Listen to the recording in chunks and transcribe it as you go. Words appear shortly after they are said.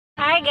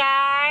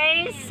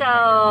guys!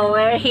 So,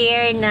 we're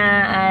here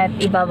na at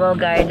Ibabaw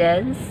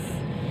Gardens.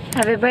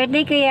 Happy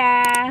birthday,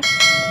 Kuya!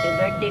 Happy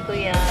birthday,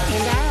 Kuya!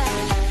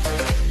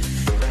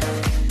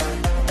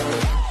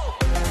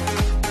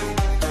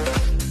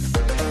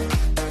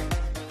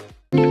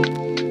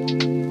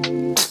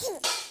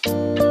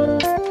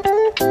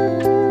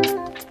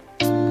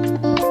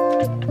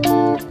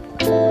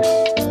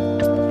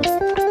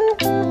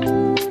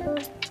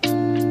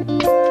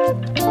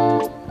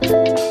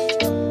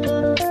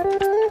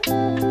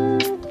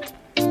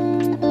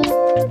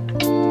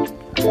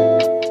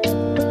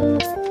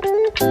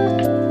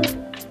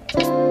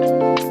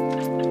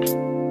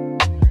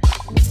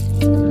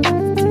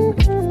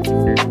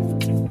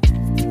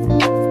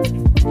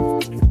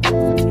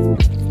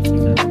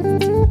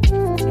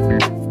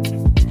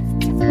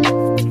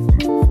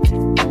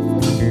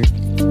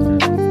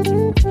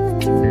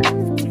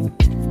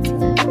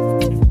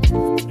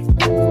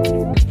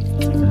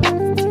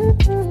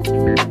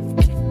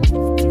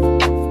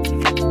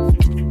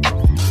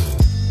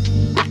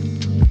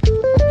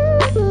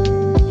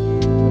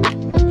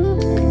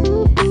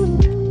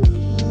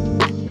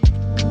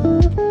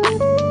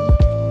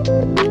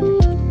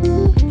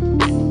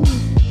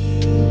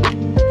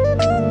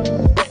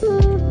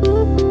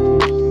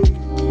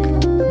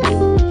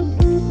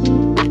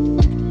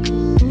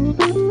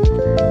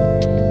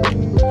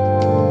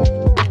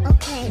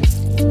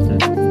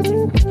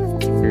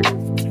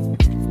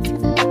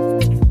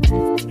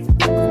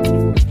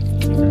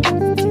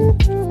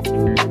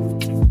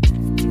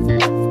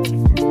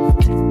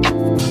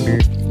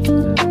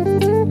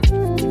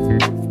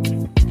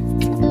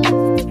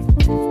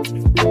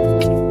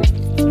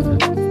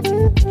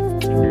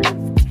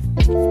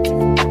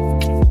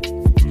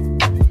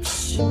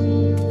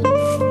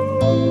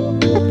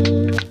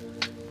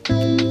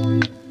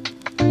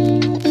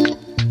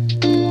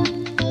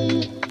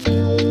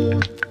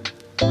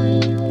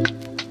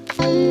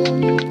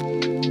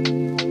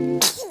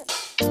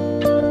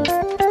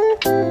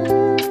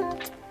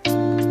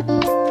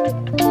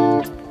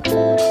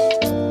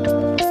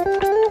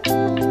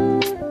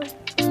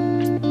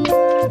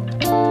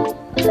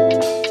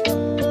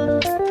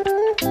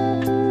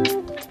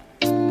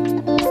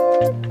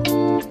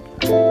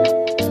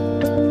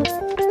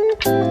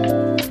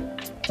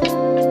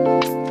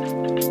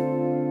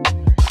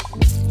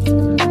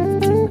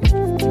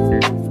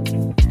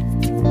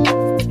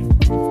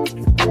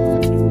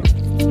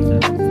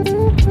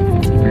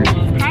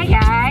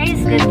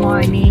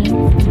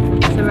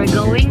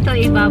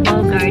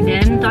 Ibabaw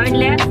Garden. Turn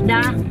left,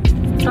 da.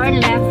 Turn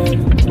left.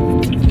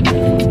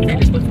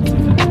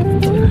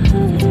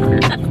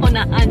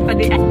 Unaan pa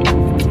di.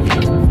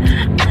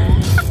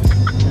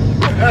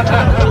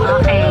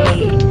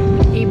 Okay.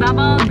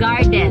 Ibabaw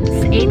Gardens,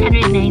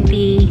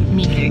 890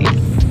 meters.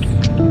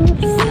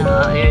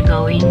 So, you're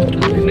going to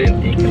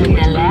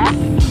the left.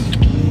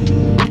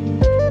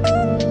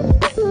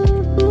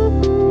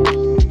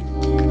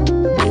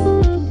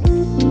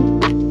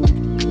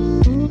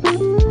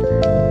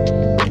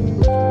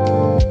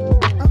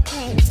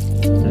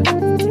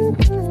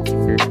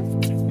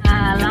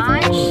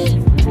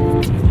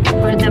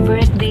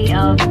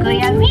 Of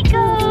Kuya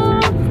Miko.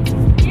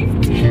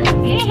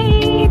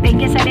 Yay!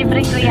 Thank you sa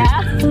libre, Kuya.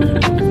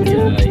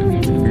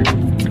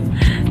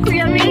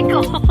 Kuya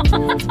Miko.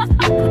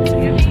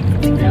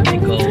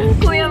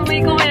 Kuya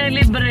Miko may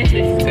libre.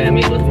 Kuya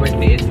Miko's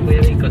birthday is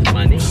Kuya Miko's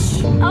money.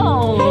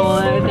 Oh,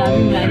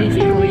 daming money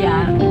si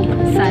Kuya.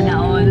 Sana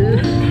all.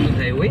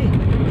 Highway.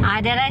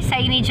 Dara sa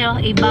inyo,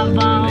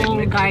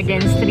 Ibabaw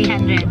Gardens,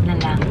 300 na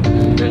lang.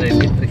 Dara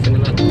na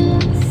lang.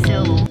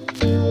 So,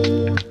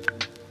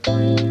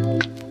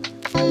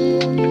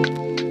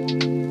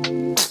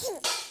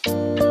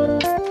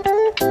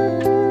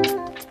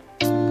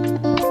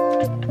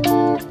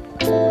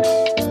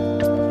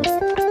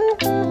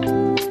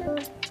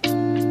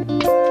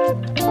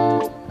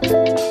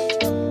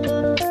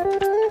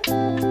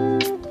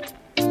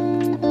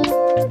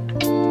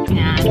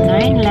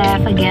 turn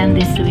left again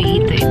this way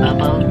to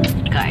Ibabaw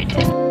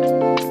Garden.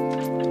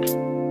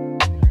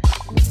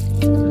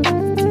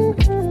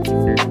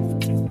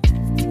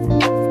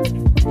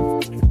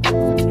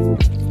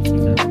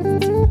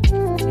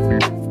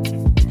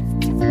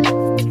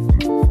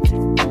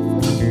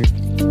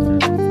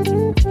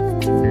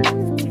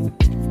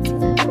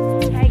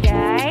 Hi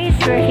guys,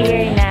 we're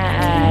here na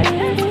at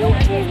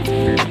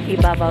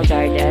Ibabaw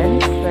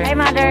Gardens. Hi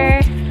mother!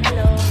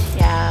 Hello!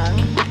 Yang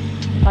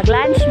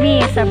mag-lunch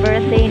me sa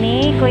birthday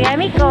ni Kuya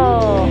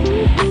Miko.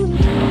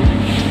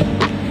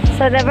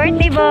 So the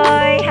birthday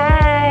boy,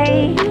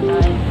 hi!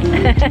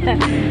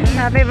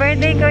 Happy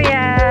birthday,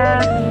 Kuya!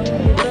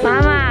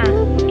 Mama!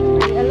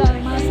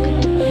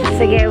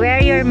 Sige,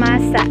 wear your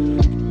mask.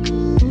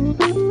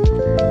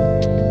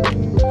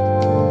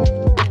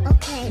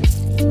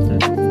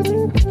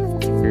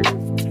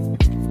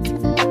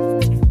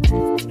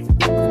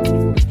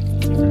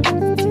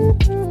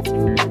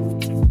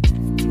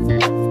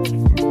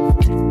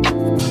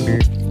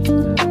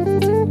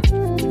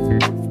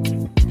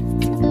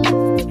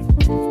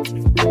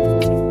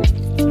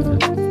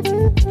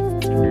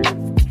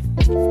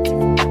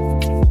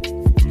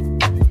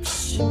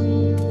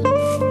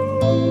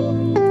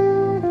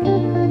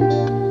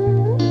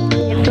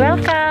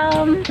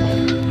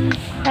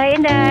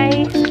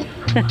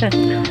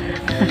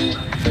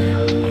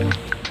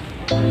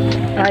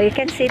 Oh, you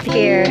can sit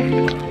here.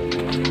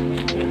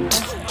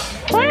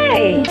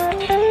 Why?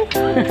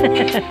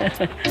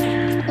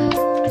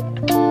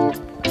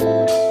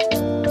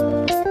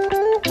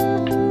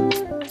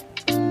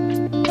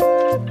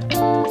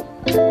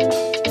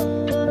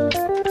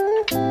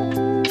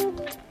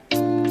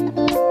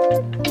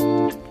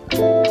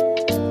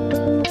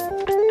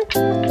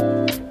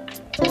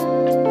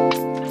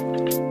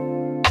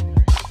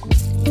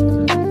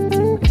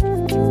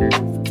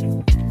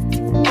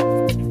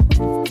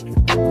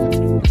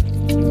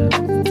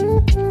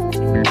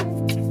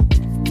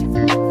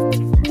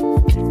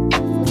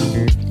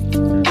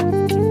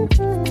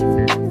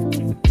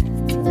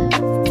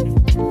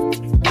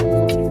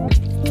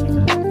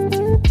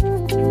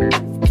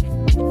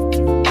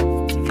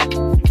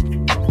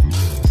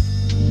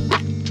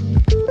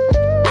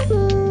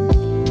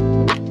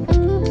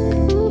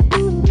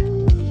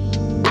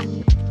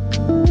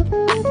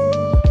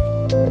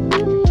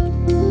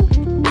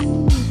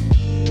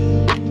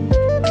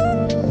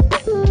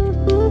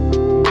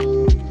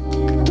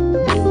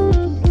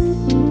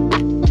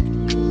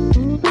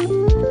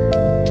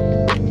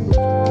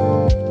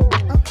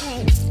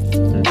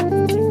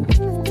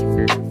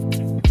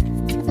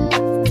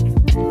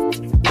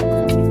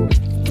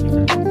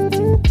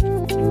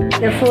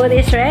 The food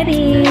is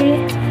ready.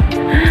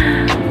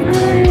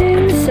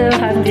 I'm so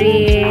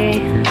hungry.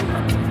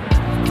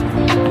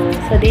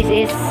 So this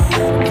is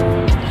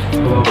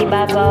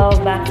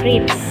Ibabaw back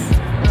ribs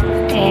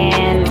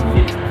and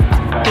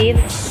beef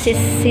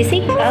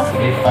sisig.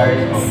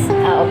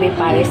 Beef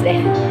Paris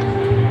din.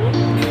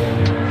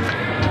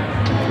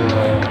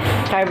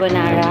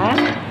 Carbonara.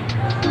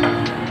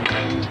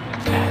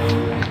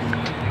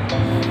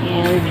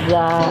 And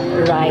the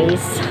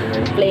rice,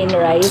 plain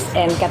rice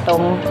and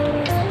katong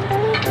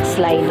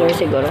slider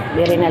siguro.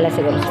 Biri nala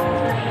siguro.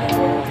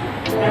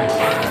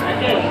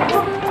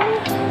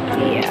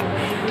 Yeah.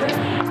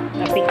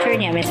 The picture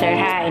niya, Mr.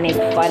 Ha, init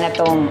ko na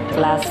tong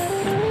class.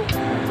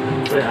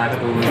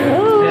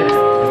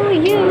 Oh,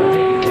 you.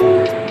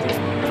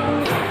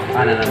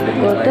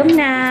 Gutom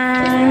na.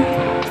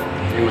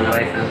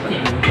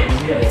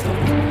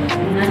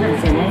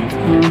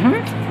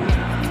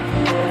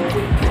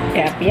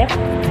 Yep, yep.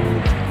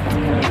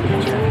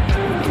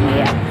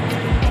 Yeah.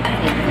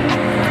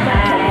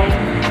 Bye.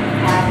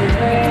 Happy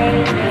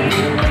birthday.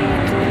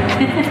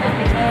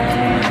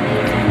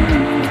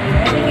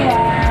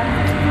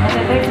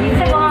 Happy birthday.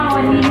 Sa mga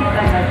 1 minute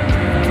lang.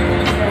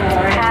 So,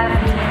 we're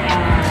having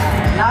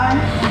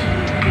lunch.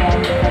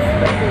 And happy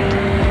birthday.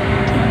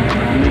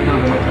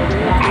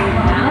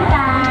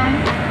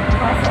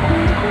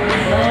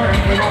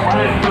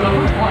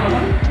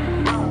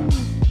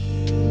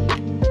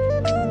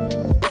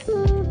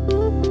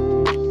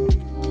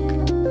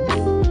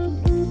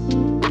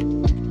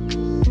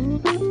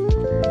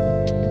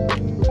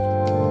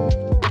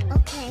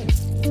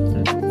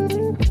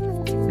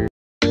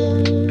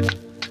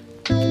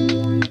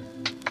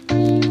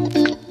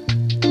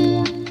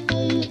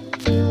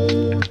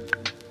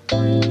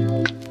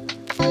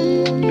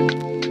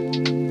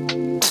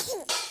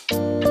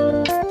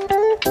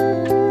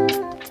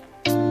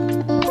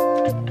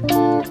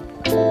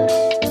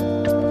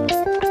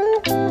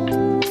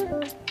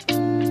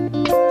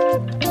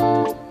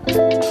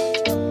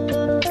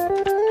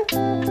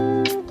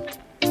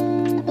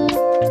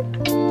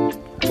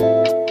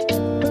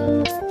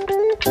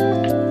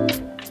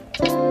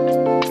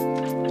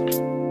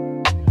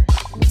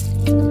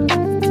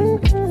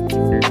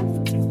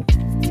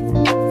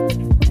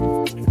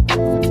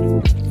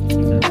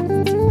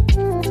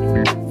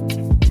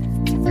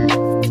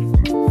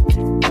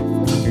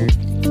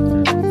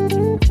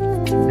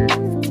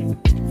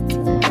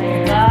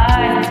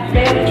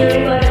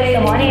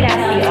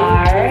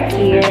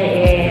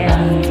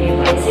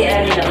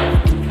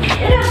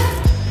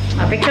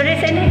 Picture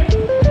this in it.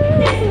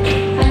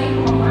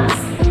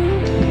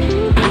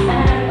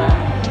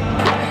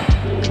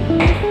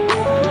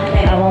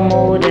 I'm a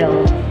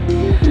model.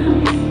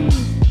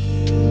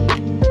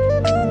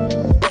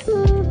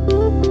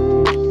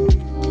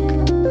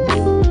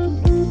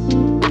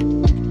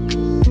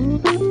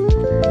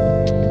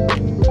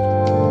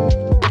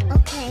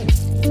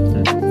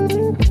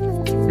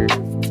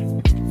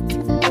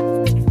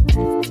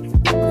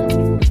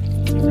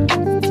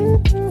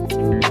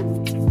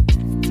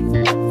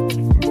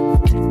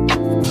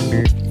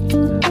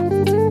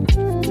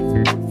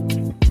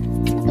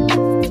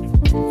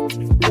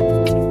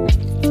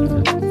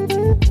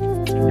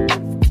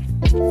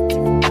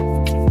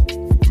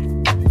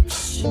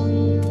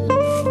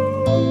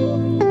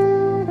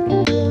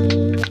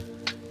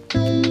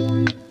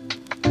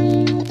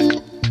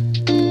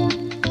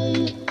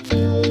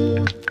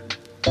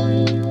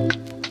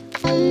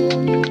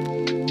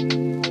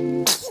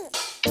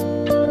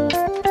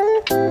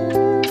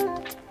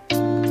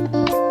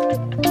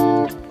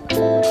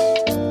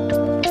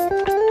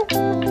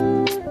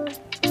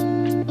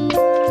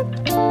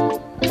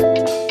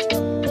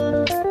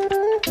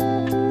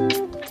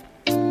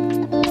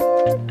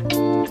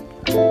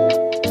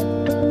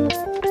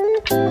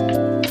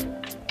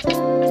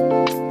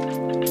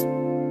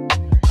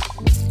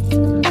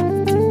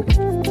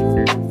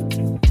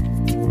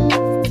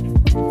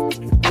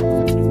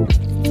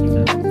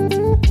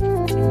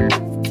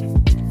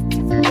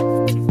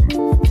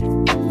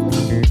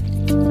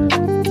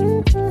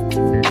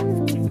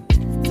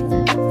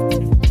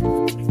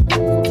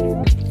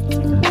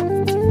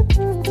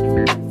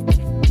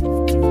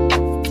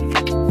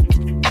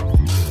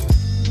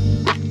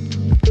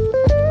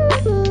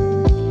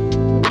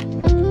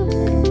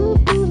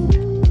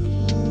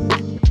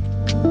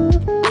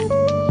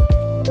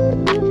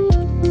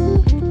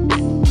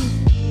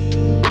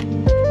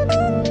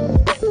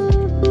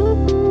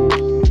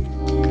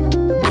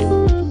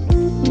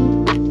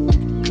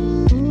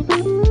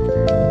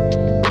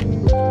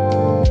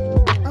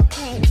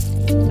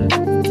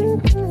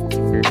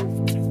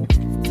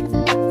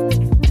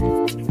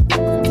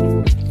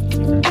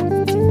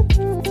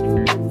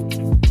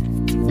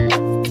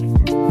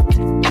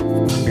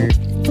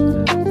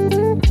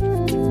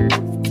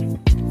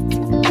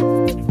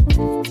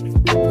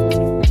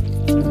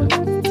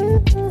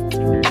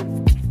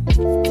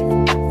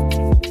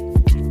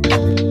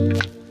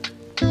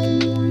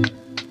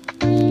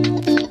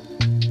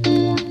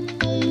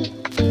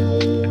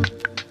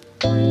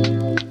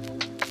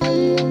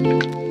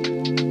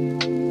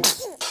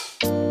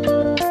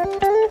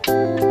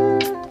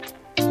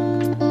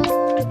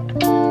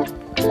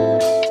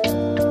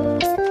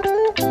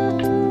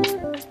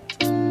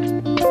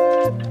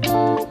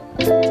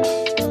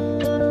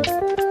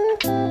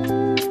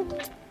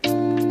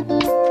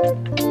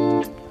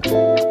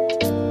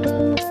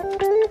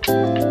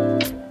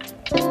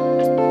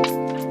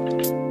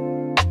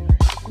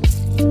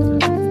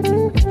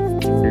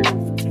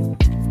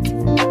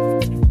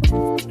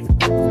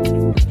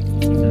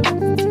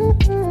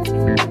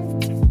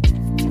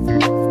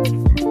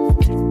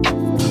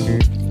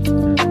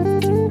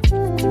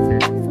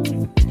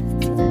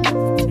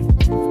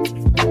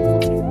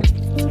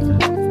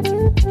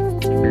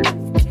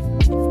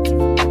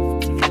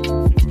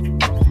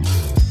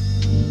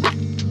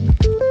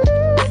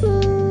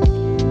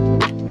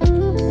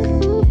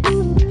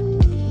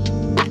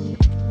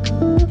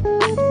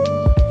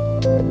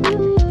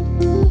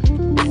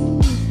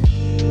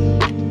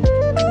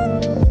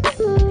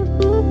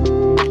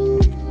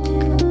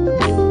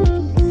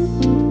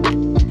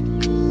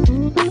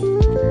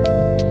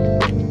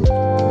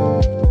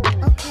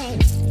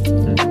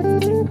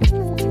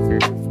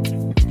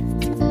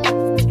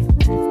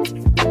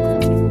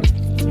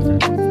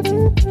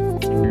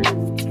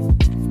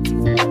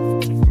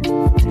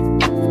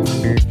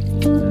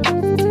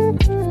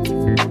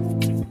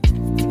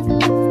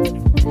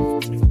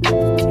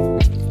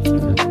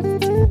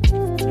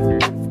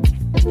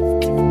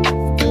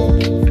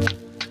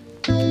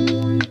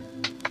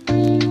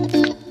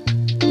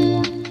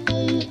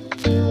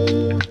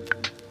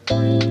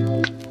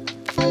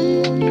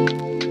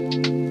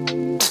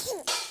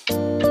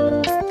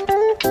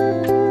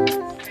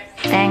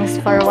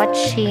 for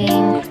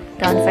watching.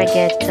 Don't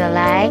forget to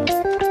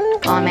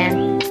like,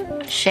 comment,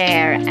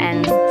 share,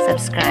 and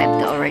subscribe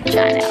to our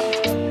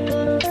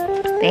channel.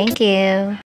 Thank you.